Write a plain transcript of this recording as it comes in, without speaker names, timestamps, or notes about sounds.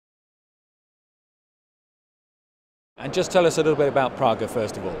And just tell us a little bit about Praga,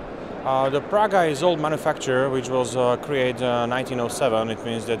 first of all. The Praga is old manufacturer, which was created 1907. It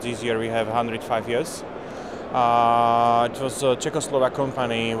means that this year we have 105 years. It was a Czechoslovak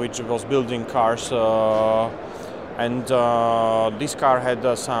company which was building cars, and this car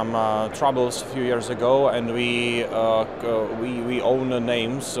had some troubles a few years ago, and we own the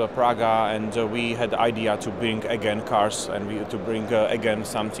names Praga, and we had the idea to bring again cars and to bring again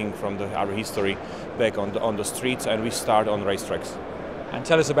something from our history back on the streets, and we start on racetracks. And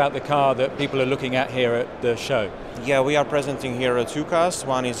tell us about the car that people are looking at here at the show. Yeah, we are presenting here two cars.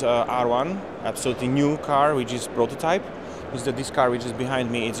 One is R1, absolutely new car, which is prototype. Is that this car which is behind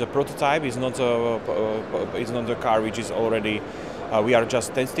me? It's a prototype. It's not a car which is already. We are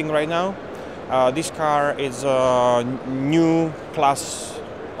just testing right now. This car is a new class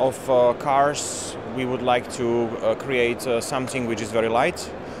of cars. We would like to create something which is very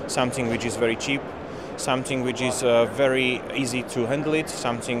light, something which is very cheap, something which is very easy to handle it,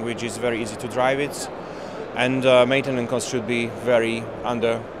 something which is very easy to drive it, and maintenance costs should be very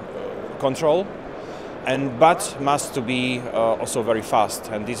under control, but must to be also very fast.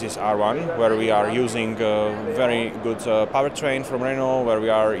 And this is R1, where we are using very good powertrain from Renault, where we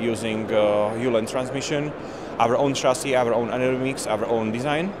are using Hewland transmission, our own chassis, our own aerodynamics, our own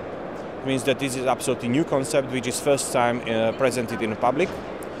design. It means that this is absolutely new concept, which is first time presented in the public.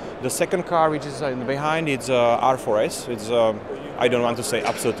 The second car, which is behind, it's R4S. It's I don't want to say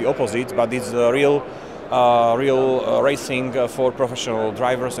absolutely opposite, but it's real racing for professional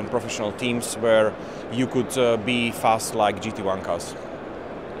drivers and professional teams, where you could be fast like GT1 cars.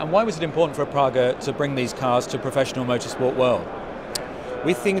 And why was it important for Praga to bring these cars to professional motorsport world?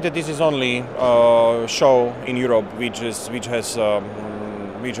 We think that this is only a show in Europe which has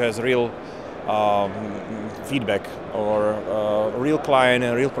real feedback, or real client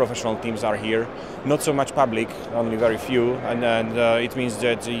and real professional teams are here. Not so much public, only very few, and it means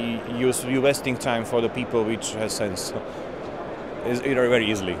that you're wasting time for the people which has sense. It's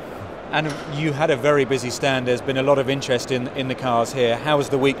very easily. And you had a very busy stand. There's been a lot of interest in the cars here. How has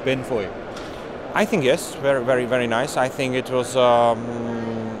the week been for you? I think yes, very nice. I think it was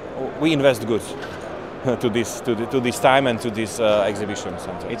we invest good to this time and to this exhibition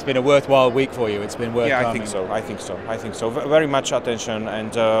center. It's been a worthwhile week for you. It's been worth coming. I think so. Very much attention,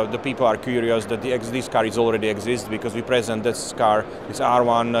 and the people are curious that this car is already exists, because we present this car, this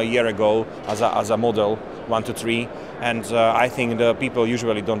R1, a year ago as a model 1 to 3, and I think the people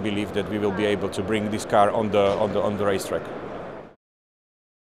usually don't believe that we will be able to bring this car on the racetrack.